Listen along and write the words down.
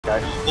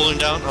guys. Pulling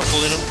down, I'm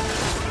pulling him.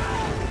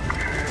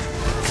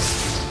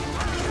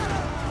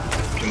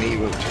 He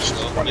will just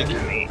run into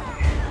me.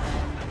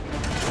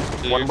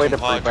 One way to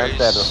prevent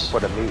that is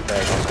put a meat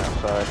bag on that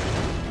side.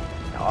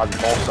 On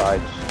both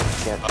sides.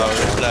 Can't we're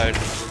flagged.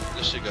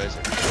 This shit, guys.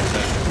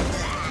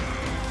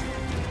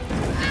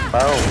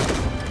 Boom.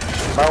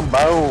 Boom,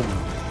 boom.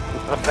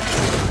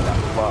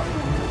 Fuck.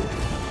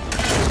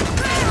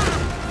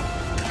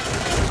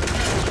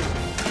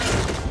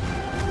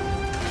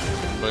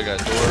 But I got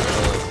door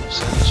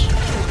percentage.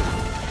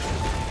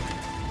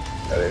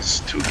 That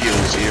is 2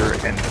 heals here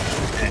and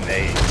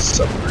a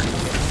submarine.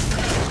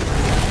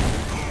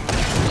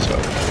 So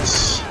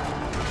that's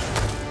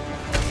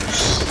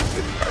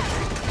good party.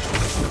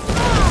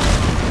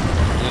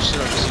 Good shit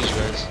on the siege,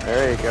 guys.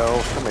 There you go.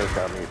 Somebody's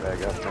got meat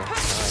bag up there.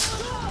 Nice.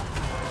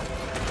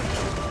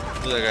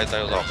 That guy thought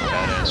he was off a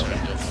badass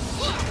right there.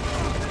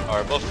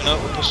 Alright, buffing up,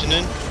 we're pushing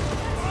in.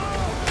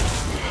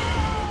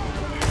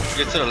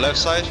 Get to the left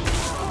side.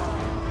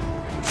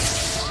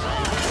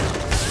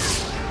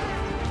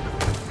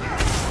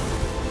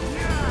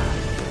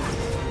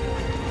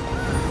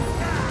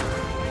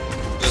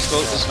 Let's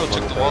go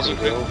check the walls real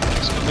quick.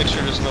 Let's go make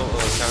sure there's no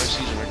counter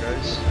siege in there,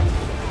 guys.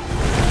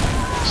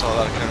 I saw a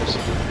lot of counter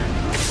siege over here.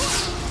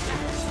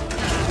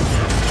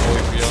 I'll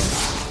wait for y'all.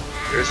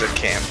 There's a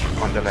camp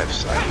on the left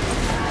side.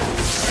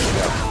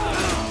 Yeah.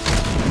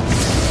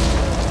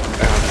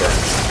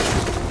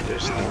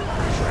 There's no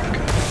flank.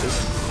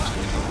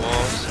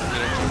 Walls,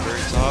 get up to the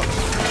very top.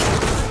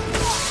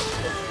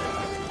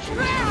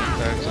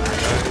 Bags on our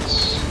guys.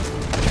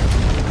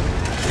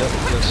 Yep,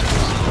 yes.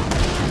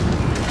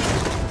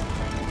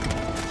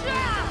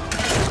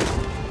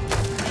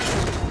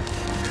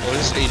 Oh,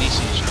 this is AD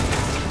siege.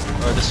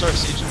 Alright, let's start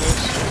siege,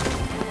 guys.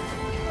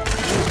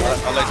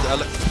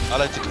 I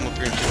like to come up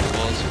here and check the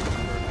walls.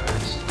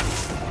 Guys.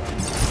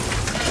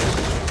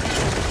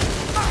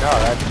 No,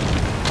 that's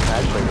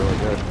actually really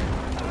good.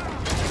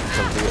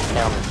 Because we get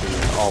counter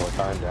siege all the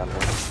time down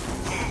here.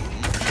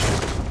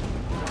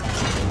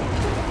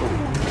 Ooh,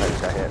 nice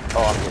got hit.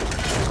 Oh, I'm getting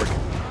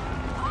freaking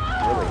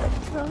really hit.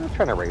 I'm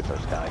trying to raise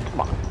this guy.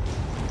 Come on.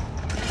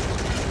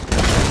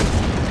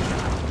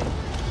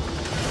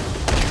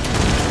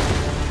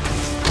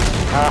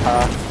 Haha.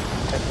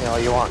 Take me all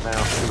you want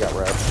now. You got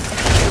rev.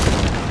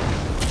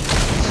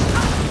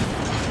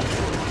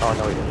 Oh,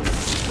 no, he didn't.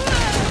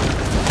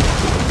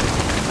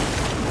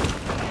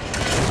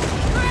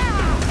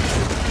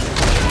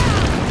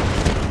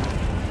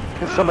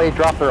 Somebody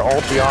dropped their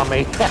ulti on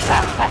me.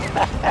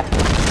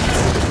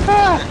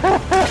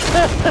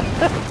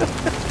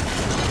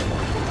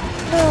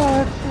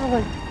 Oh, it's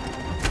really...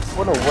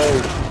 What a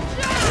waste.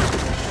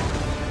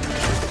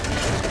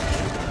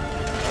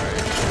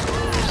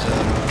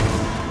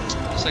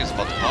 Looks like it's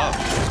about to pop.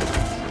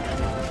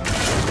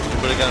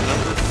 Anybody got a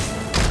number?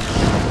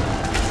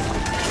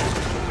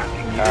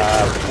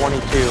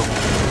 22.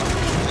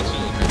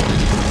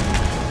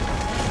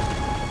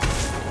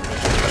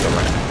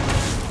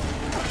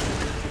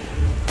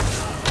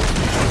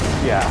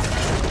 Yeah.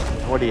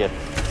 What do you...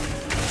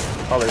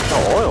 Oh, there's no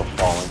oil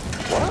falling.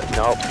 What?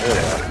 Nope. There we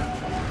are.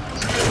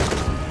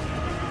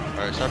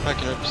 Alright, start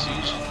packing up the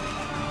siege.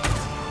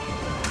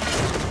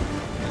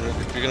 And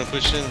if you're gonna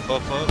push in,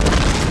 buff up.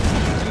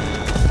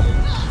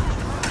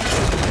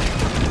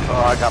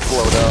 Oh, I got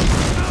blowed up.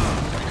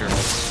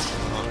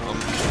 I'm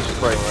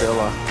Right,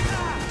 Zilla.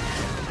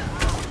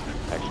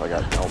 Actually, I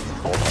got no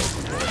hold on.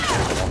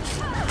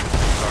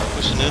 Alright,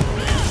 pushing in.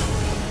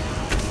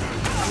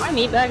 Are my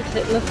meat bags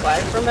hitting the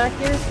flag from back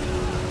here?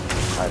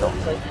 I don't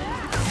think.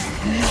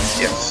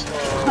 Yes.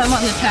 I'm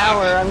on the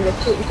tower, I'm just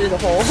shooting through the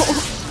hole.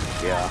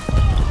 Yeah.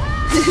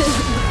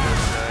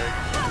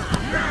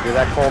 Dude,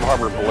 that Cold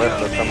Harbor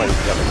Ballista, somebody's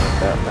gotta get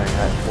that thing.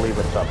 I believe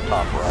it's up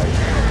top right.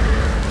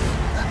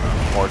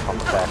 Or it's on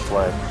the back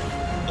leg.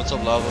 What's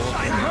up, Lava?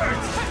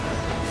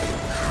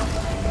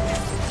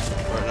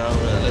 Right now,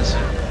 we're at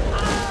Listen.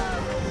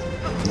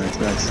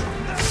 Nice.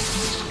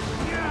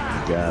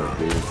 Got it,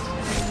 dude.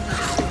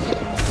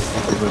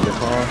 Moving the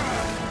car.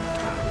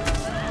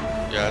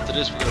 Yeah, after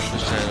this, we're gonna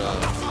push that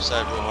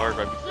side real hard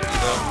right before we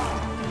go.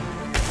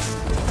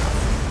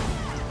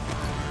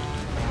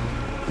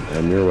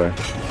 And your way.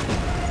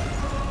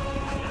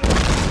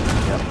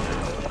 Yep.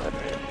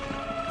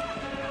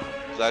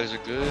 Flags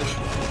are good.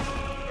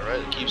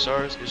 Alright, it keeps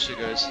ours. Good shit,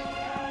 guys.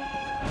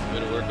 Way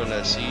to work on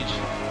that siege.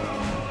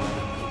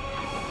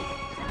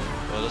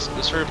 Well,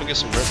 let's hurry up and get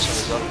some reps on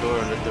this outdoor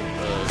and let the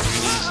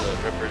greenies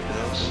rep everything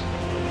else.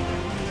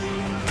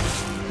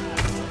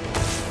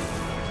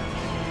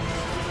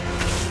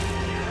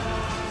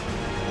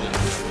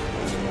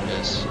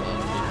 Yes,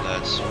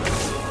 lads.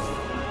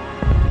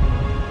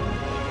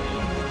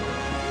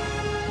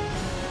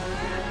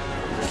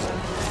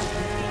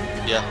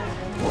 Yeah.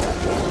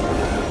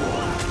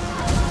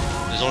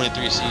 There's only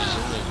 3 sieges,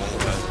 there's only one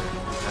guy.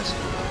 That's it.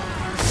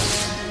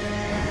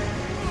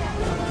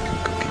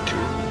 Cookie to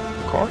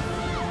car?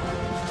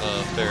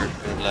 Fair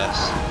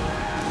last.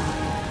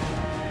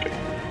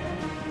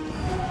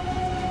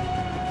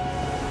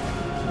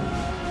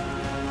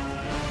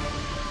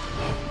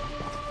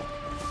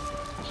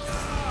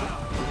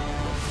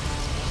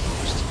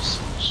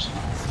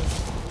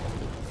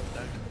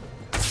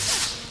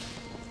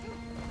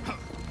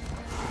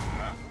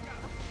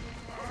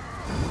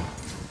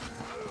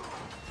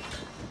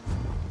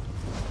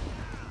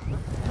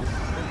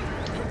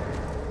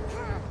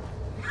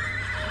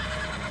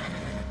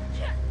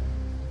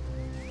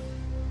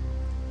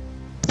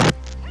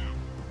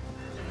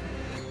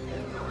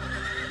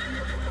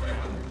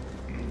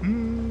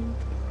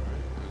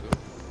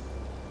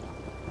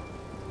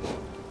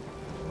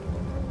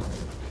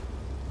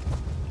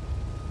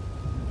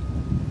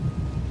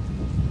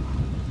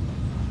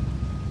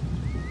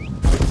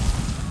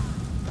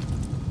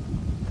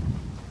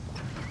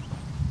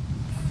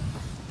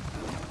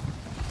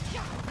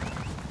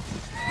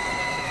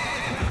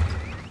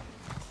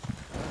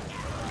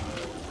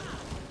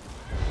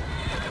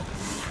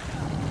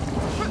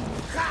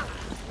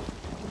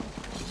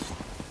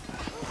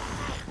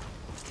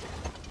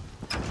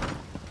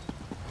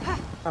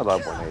 I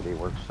love when AD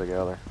works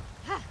together.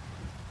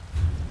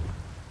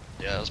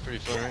 Yeah, that was pretty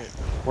fun, right?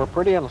 We're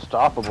pretty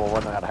unstoppable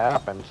when that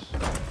happens.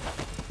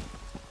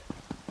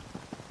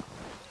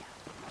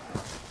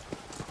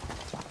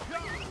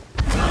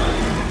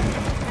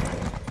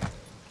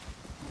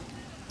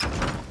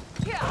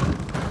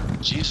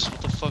 Jesus,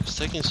 what the fuck is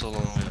taking so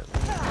long, man?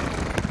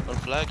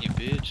 Unflag you,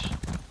 bitch.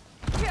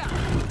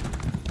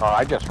 Oh,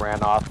 I just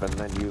ran off and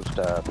then used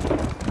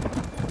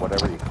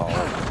whatever you call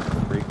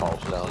it, recall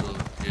stone.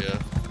 Yeah.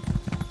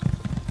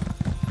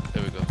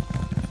 There we go.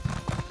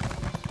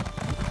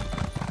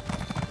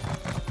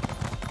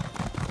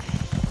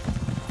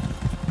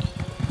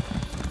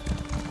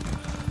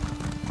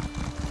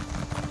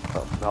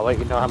 So I'll let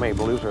you know how many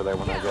blues are there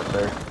when I get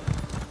there.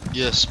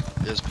 Yes,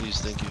 yes, please,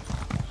 thank you.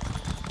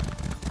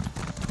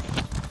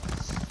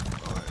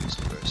 Alright, let's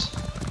go, guys.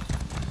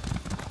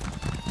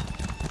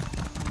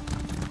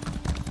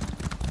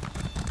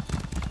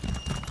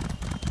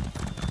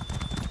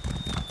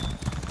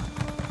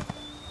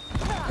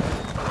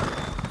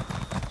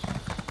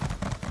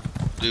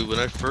 Dude, when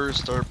I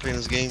first started playing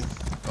this game,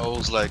 I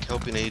was like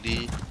helping AD,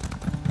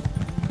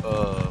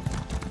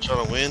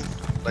 trying to win.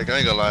 Like I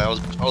ain't gonna lie, I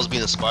was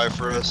being a spy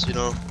for us, you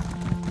know.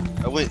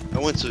 I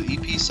went to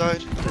EP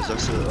side because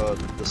that's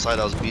the side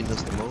I was beating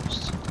us the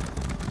most.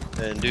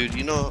 And dude,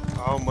 you know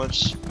how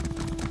much,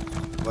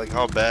 like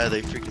how bad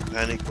they freaking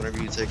panic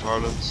whenever you take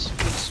Harlems,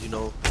 because you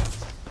know,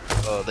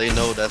 they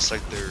know that's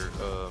like their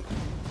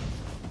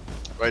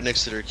right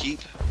next to their keep.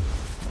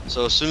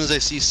 So as soon as they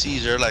see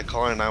Siege, they're like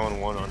calling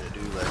 911 on it,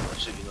 dude. Like, I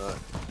shit you not.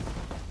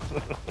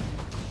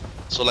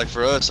 So like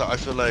for us, I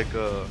feel like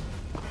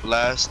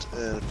Blast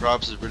and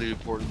Props is really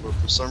important, but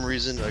for some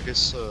reason, I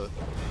guess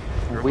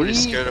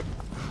everybody's scared of.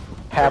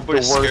 Have the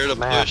Everybody's scared worst of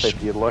map push.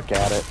 if you look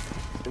at it,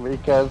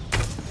 because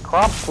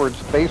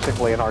Cropsford's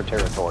basically in our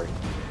territory.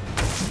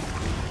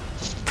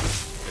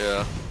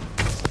 Yeah.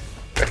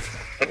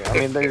 Yeah, I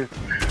mean, there's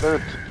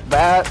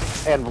that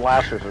and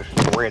Blasters are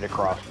straight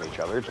across from each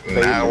other. It's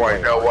Now I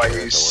basically know our why you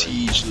territory.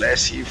 siege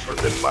Lessie from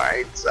the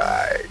mine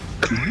side.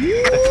 I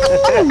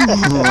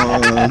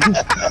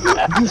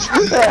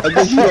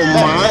think you don't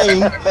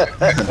mind.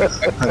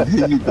 I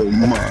think you don't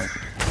mind.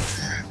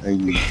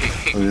 Thank you.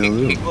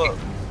 What?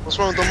 What's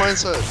wrong with the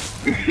mindset?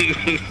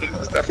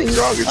 There's nothing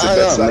wrong. It's the I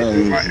best know, side to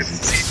man. mine. I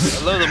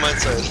love the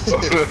mindset.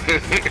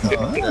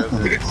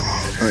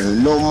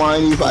 No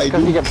mind if I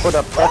Because you do. can put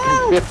up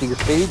fucking 50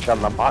 siege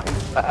on the mine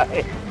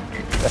side.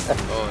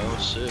 Oh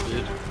shit,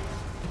 dude.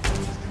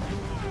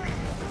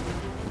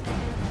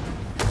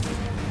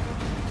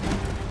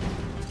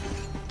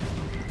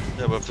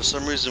 Yeah, but for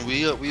some reason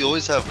we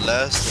always have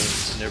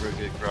last and never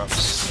get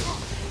crops.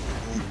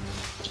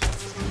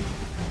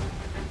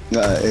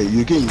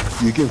 You can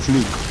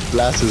flip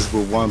blasters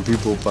with one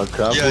people per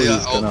crowd. Yeah, yeah,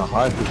 It's kind of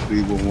hard to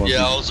flip with one Yeah,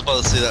 I people. was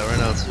about to say that right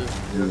now too.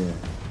 Yeah.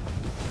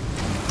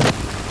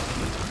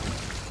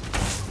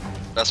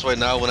 That's why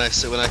now when I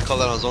call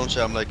that on zone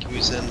chat, I'm like, can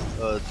we send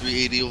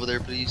 380 over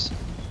there, please?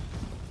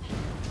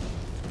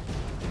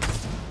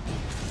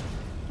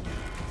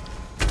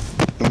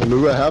 I mean,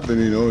 look what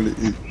happened, you know.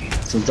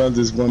 Sometimes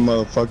there's one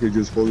motherfucker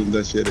just holding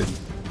that shit and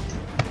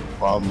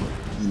problem,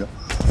 you know.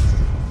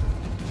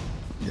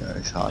 Yeah,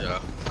 it's hot. Yeah.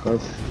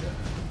 Perfect.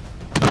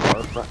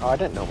 Oh, I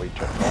didn't know we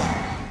took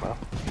that. Well,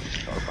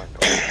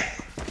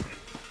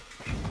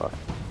 fuck.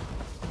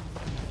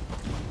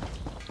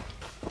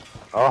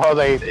 Oh,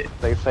 they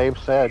saved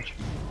Sedge.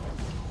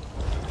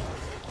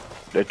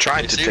 They're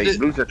trying They to saved take. it?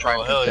 Blues are trying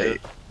Oh, hell to yeah.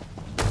 take.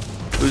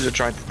 Blues are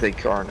trying to take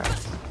car now.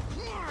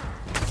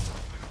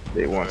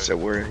 They want, so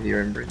we're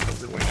here in Britain.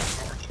 The winner.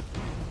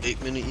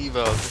 8-minute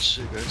eval. Good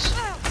shit, guys.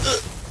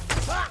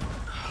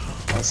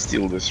 I'll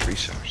steal this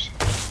resource.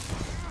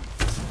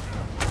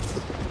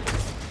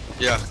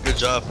 Yeah, good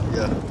job.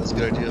 Yeah, that's a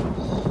good idea.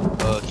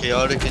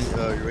 Chaotic and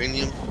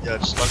uranium. Yeah,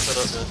 just lock that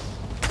up, man.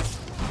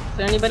 Is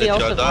there anybody Did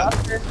else y'all with die?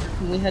 Oscar?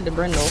 We head to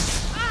Brindle.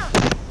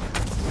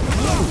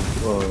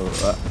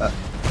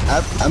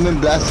 I'm in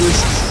blasters,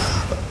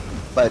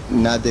 but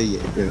not there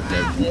yet. Is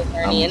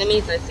there any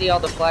enemies? I see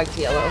all the flags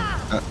yellow.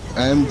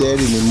 I'm dead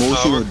in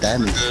emotional we're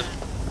damage. good.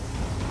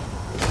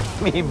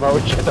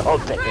 Emotional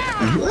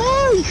damage.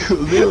 Why you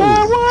little?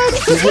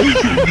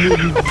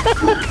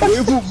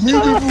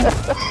 Beautiful.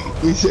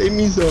 We save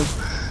me some.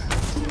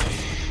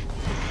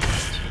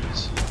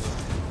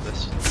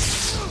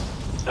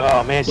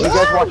 Oh man, do you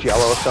guys watch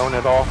Yellowstone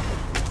at all?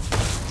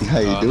 How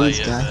you Not doing,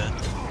 yet, Sky? man.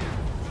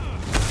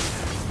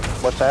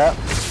 What's that?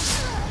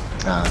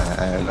 I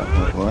don't know.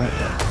 What?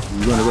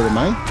 You gonna go to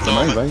mine? To No,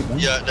 mine, man. right? Mine?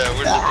 Yeah,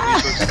 we're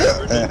looking for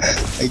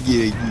resources. I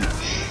get it.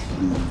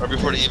 Right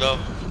before the eval.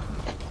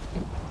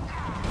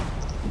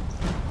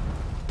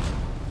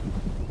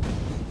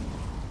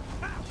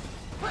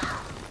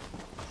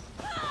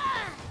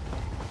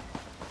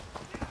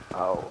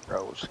 Oh,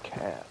 Rose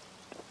Cat.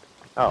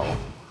 Oh,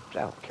 I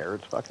don't care.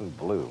 It's fucking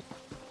blue.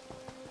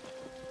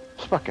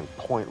 It's fucking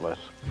pointless.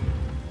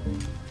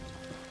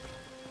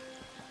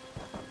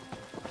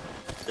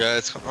 Yeah,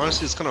 it's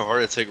honestly it's kind of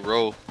hard to take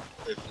row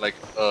if like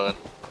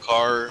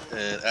car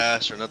and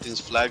Ash or nothing's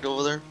flagged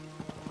over there.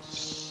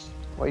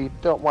 Well, you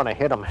don't want to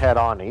hit them head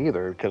on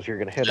either, because you're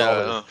gonna hit all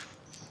the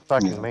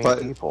fucking main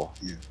people.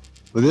 Yeah.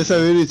 But there's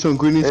already some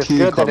greenies It's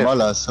here in good that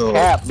Carmala, it's so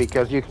capped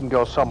because you can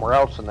go somewhere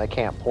else and they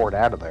can't port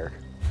out of there.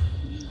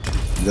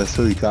 that's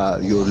so you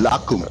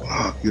lock them.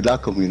 You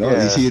lock them, you know.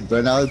 Yeah. You see it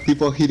right now,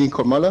 people hitting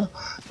Carmala,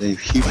 they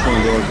hit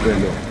from the old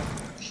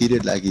hit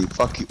it like he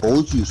fucking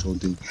owes you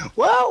something.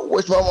 Wow,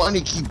 where's my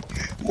money? Keep.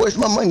 Where's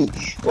my money?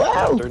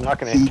 Wow. They're not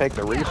gonna take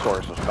the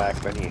resources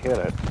back when you hit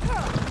it.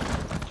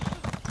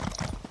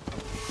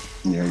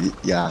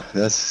 Yeah,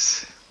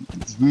 that's.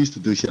 We used to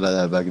do shit like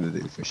that back in the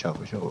day, for sure,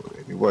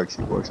 It works.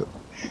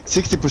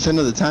 60%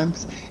 of the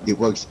times, it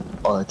works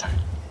all the time.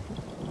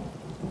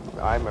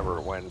 I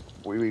remember when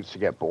we used to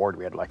get bored,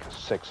 we had like a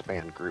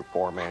 6-man group,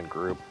 4-man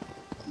group.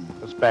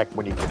 It's back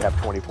when you could have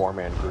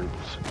 24-man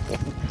groups.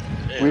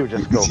 We would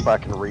just go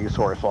fucking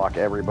resource lock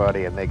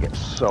everybody, and they get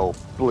so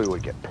Blue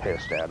would get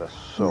pissed at us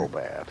so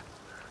bad.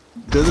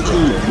 The other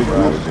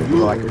thing,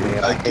 Blue, like,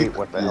 man, I hate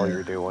what the hell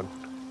you're doing.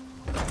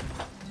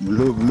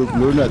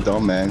 Blue not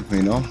dumb, man.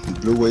 You know,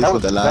 Blue waits for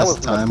the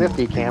last time. That was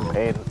the 50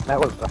 campaign. That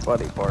was the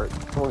funny part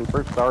when we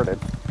first started.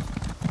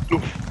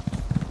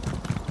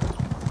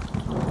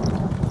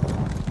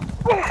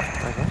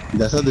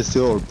 That's how they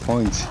steal our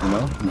points, you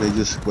know? They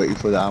just wait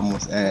for the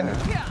ammos and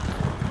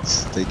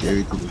just take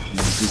everything.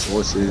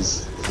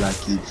 Resources, flat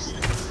keeps.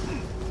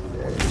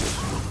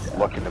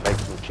 Looking to make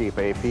some cheap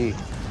AP.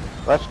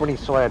 That's when he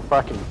still had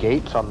fucking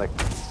gates on the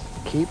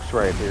keeps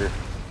right here.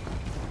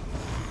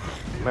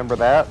 Remember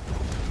that?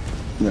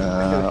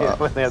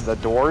 When they had the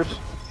doors?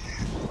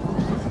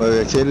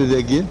 Say it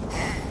again?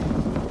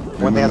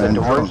 When they had the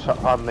doors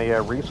on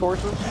the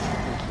resources?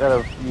 Instead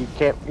of,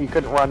 you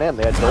couldn't run in,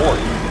 they had doors.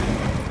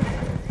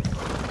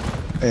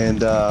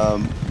 And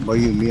what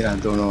do you mean? I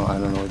don't know what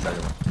you're talking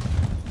about.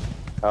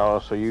 Oh,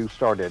 so you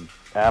started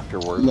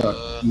afterwards? No.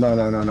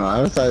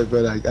 I started,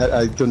 but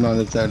I don't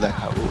understand like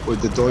how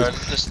with the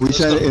doors. We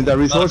said in the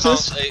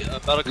resources.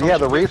 Yeah,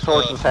 the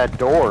resources had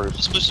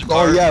doors.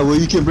 Oh yeah, well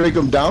you can break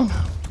them down.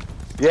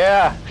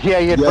 Yeah,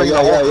 you'd bring the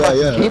whole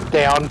keep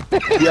down.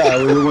 Yeah,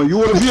 when you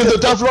want to be in the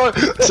top floor,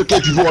 it's okay,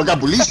 people. I got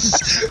police.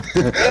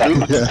 yeah,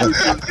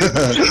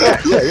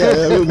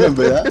 I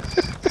remember that.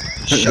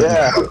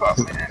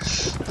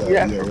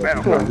 Yeah, for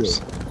better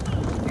homes.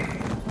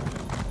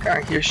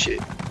 Can't hear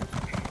shit.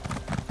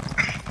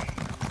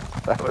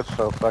 That was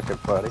so fucking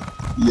funny.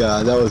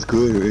 Yeah, that was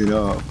good, you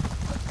know.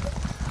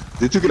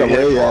 They took it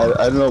away,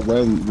 I don't know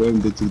when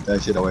they took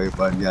that shit away,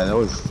 but yeah, that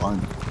was fun.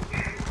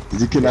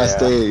 You cannot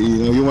stay,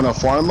 you know, you wanna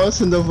farm us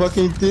in the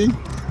fucking thing?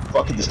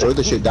 Fucking destroy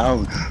the shit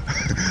down.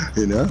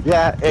 You know?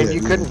 Yeah, and you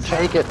couldn't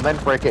take it and then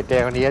break it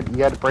down. You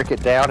had to break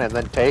it down and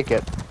then take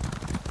it.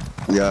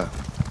 Yeah,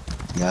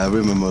 I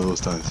remember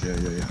those times, yeah.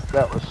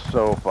 That was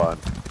so fun.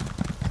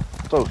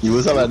 So it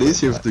was a lot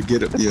easier to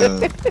get it,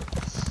 yeah.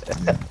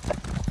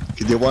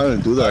 They wanted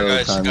to do that all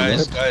the time.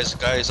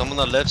 Guys, I'm on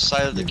the left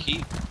side of the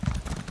keep.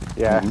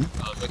 Yeah.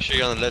 Make sure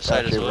you're on the left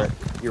side as well.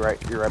 You're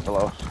right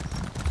below us.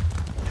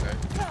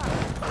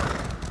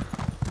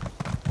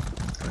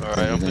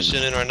 Alright, I'm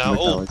pushing in right now.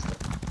 Oh!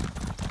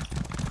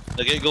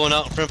 The gate going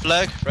out, front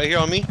flag, right here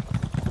on me.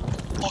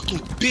 Fucking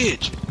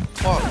bitch!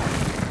 Fuck.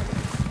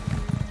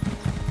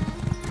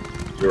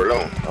 You're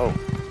alone. Oh,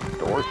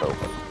 door's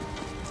open.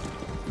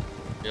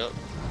 Yep.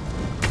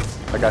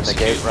 I got the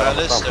gate right on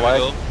the front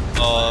flag. There we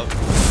go.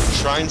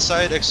 Shrine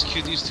side,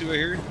 execute these two right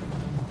here.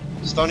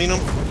 Stunning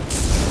them.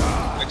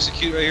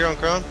 Execute right here on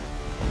crown.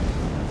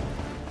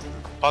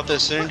 Pop that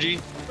synergy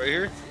right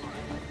here.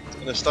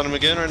 Gonna stun him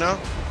again right now.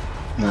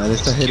 Nah,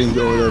 let's start hitting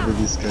over there with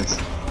these guys.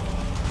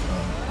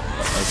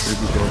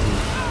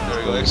 There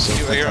we go,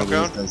 execute right here on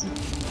crown.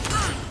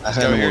 I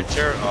have here,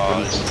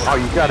 oh,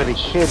 you gotta be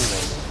kidding me.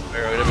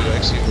 Alright, there we go,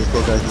 execute. Let's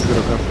go guys, let's go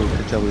to come for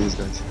catch up with these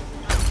guys.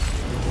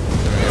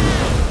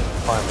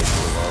 Finally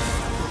blew up.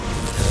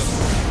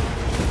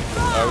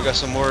 Alright, we got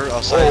some more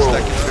outside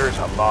stacking up. There's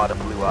a lot of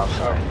blue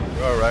outside.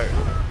 Alright.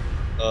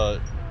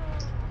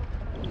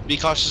 Be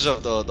cautious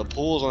of the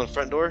pools on the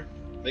front door.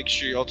 Make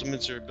sure your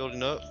ultimates are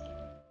building up.